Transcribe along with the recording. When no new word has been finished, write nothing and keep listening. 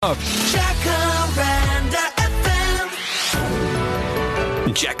stop. Jacaranda FM.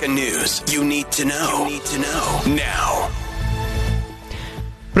 Jacka News. You need to know. Now.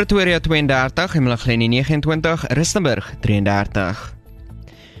 Pretoria 32, Emelaghleni 29, Rustenburg 33.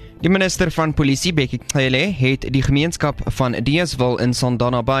 Die minister van polisie, Bekkie Cele, het die gemeenskap van Deeswil in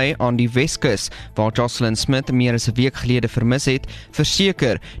Saldanha Bay aan die Weskus, waar Jocelyn Smith meer as 'n week gelede vermis het,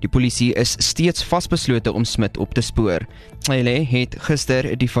 verseker die polisie is steeds vasbeslote om Smith op te spoor. Cele het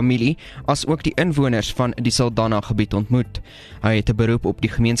gister die familie as ook die inwoners van die Saldanha gebied ontmoet. Hy het 'n beroep op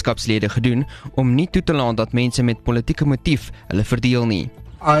die gemeenskapslede gedoen om nie toe te laat dat mense met politieke motief hulle verdeel nie.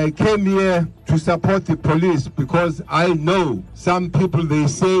 I came here to support the police because I know some people, they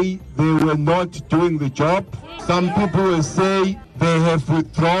say they were not doing the job. Some people will say they have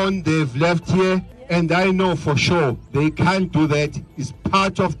withdrawn, they've left here, and I know for sure they can't do that. It's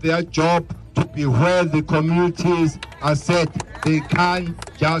part of their job to be where the communities are set. They can't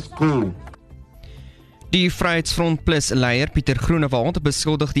just go. Die Vryheidsfront Plus leier Pieter Groenewald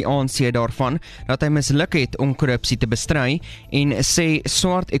beskuldig die ANC daarvan dat hy misluk het om korrupsie te bestry en sê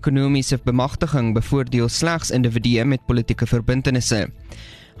swart ekonomiese bemagtiging bevoordeel slegs individue met politieke verbintenisse.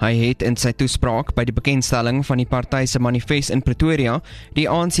 Hy het in sy toespraak by die bekendstelling van die party se manifest in Pretoria die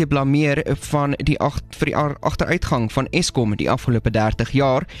ANC blameer vir die agteruitgang van Eskom die afgelope 30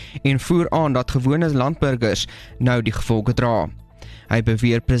 jaar en voer aan dat gewone landburgers nou die gevolge dra. Hy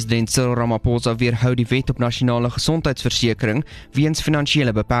beweer president Cyril Ramaphosa weerhou die wet op nasionale gesondheidsversekering weens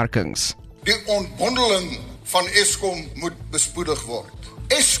finansiële beperkings. Die ontbondeling van Eskom moet bespoedig word.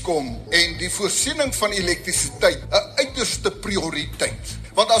 Eskom en die voorsiening van elektrisiteit 'n uiterste prioriteit.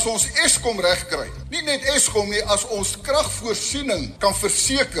 Want as ons Eskom regkry, nie net Eskom nie, as ons kragvoorsiening kan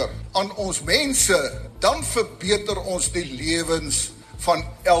verseker aan ons mense, dan verbeter ons die lewens van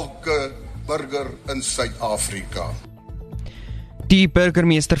elke burger in Suid-Afrika. Die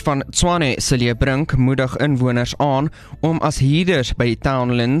burgemeester van Tshwane, Silje Brink, moedig inwoners aan om as huurders by die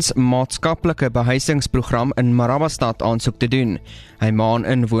Townlands maatskaplike behuisingsprogram in Marabastad aansoek te doen. Hy maan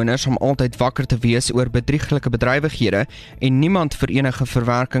inwoners om altyd wakker te wees oor bedrieglike bedrywighede en niemand vir enige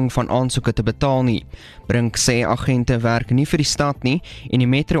verwerking van aansoeke te betaal nie. Brink sê agente werk nie vir die stad nie en die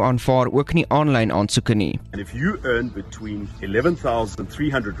metro aanvaar ook nie aanlyn aansoeke nie. And if you earn between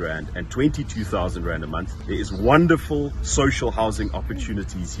R11,300 and R22,000 a month, there is wonderful social housing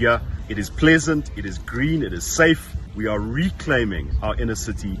opportunities here. It is pleasant, it is green, it is safe. We are reclaiming our inner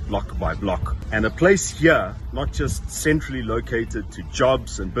city block by block. And a place here, not just centrally located to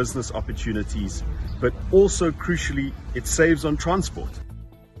jobs and business opportunities, but also crucially, it saves on transport.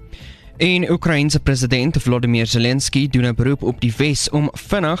 En Oekraïense president Volodymyr Zelensky doen 'n beroep op die Wes om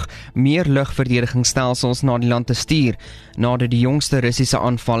vinnig meer lugverdedigingsstelsels na die land te stuur, nadat die jongste Russiese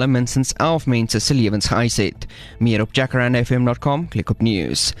aanvalle minstens 11 mense se lewens geëis het. Meer op jacarandafm.com, klik op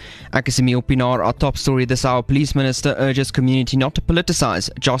news. Ek is Emil Pinar, our top story this hour. Police Minister urges community not to politicize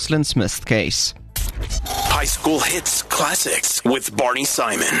Jocelyn Smith's case. High school hits classics with Barney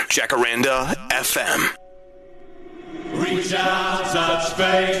Simon. Jacaranda FM. Reach out, touch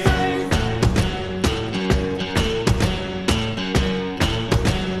faith.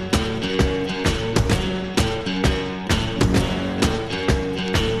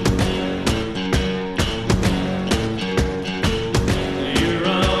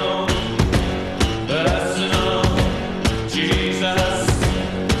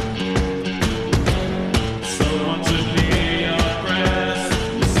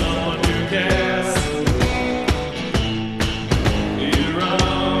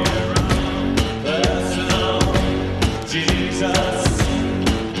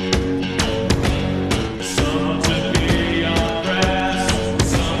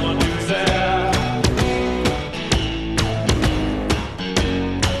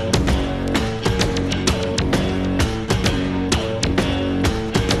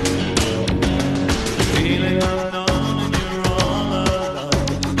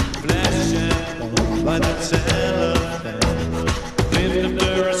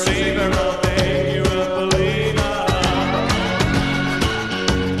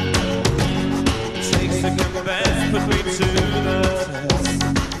 Put me to the test.